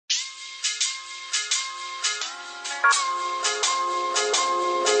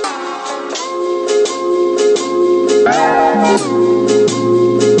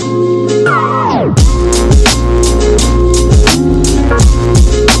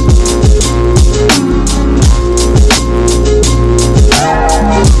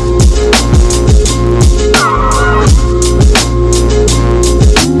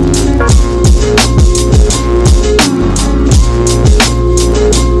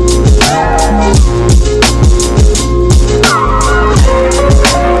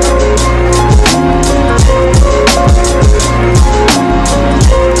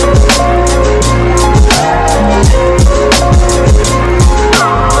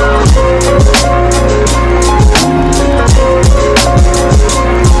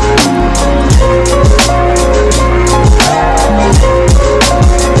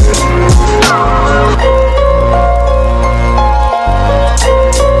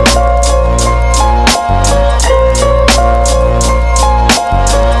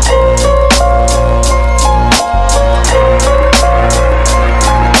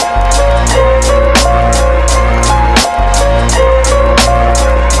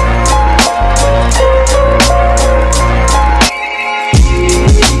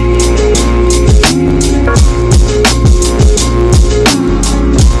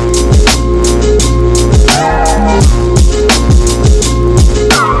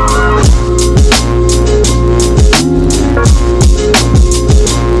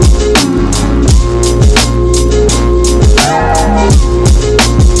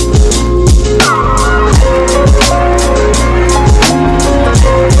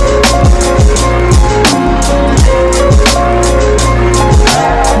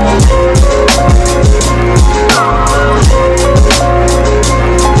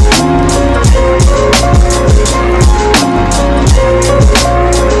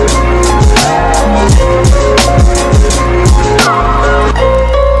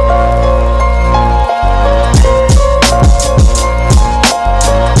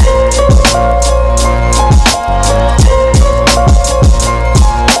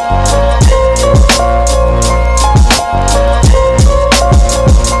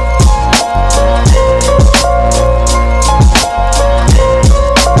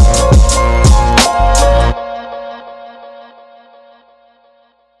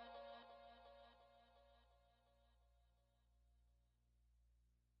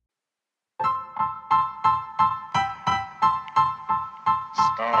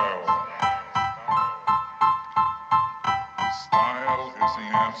Style. Style is the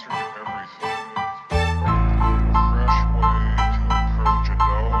answer to everything. A fresh way to approach a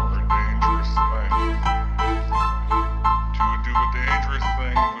dull or dangerous thing. To do a dangerous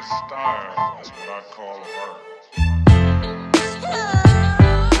thing with style is what I call art.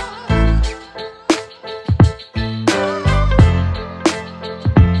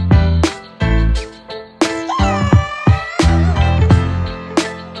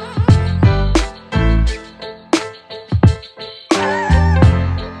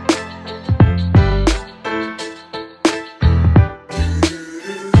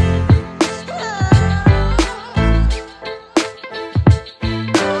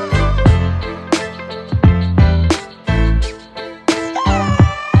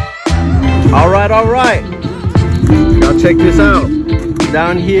 All right. Now check this out.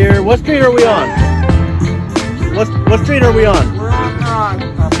 Down here, what street are we on? What street are we on? We're on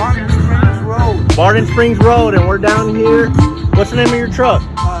Barton Springs Road. Barton Springs Road, and we're down here. What's the name of your truck?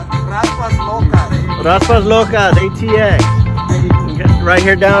 Raspas Locas. Raspas Locas, ATX. Right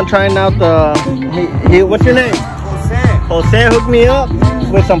here down, trying out the, what's your name? Jose. Jose hooked me up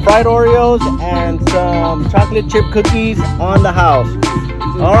with some fried Oreos and some chocolate chip cookies on the house.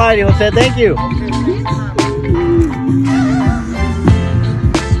 Alrighty, Jose, thank you.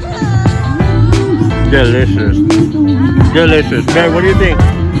 Delicious. Delicious. Okay, what do you think?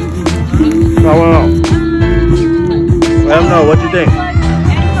 I want to know. Let them know, what do you think?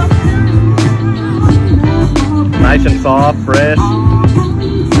 Nice and soft, fresh.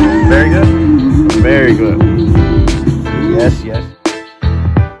 Very good? Very good. Yes, yes.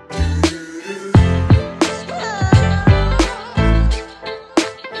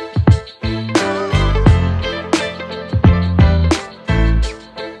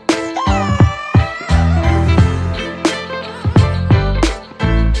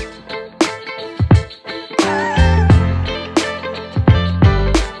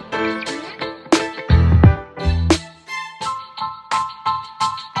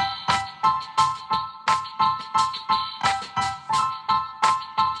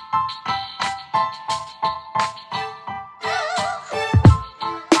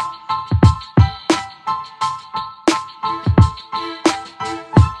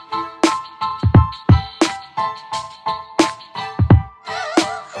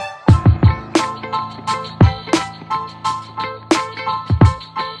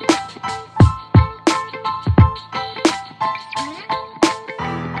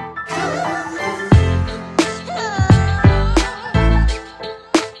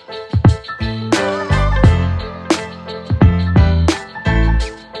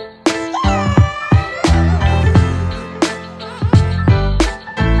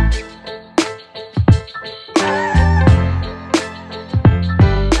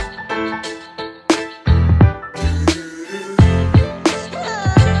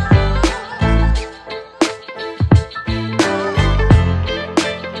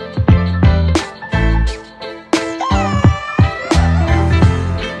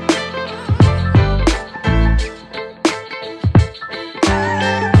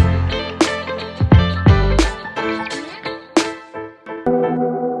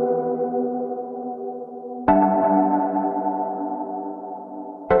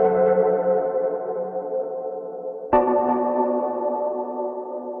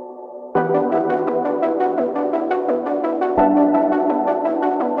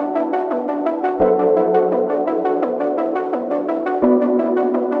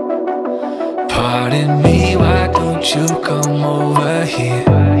 are here,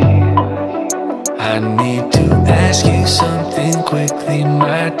 I need to ask you something quickly,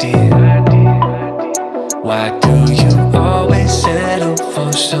 my dear. Why do you always settle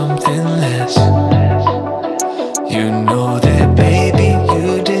for something less? You know that, baby,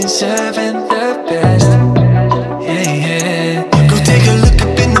 you deserving the best. Yeah, yeah. Go take a look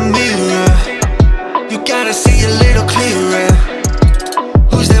up in the mirror. You gotta see a little clearer.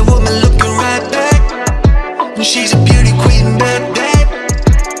 Who's that woman looking right back? She's a beauty queen, bad.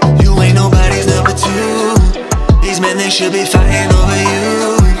 You ain't nobody's number two. These men, they should be fighting over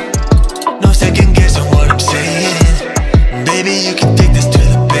you. No second guessing what I'm saying. Baby, you can take this to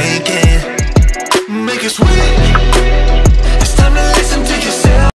the bank and make it sweet.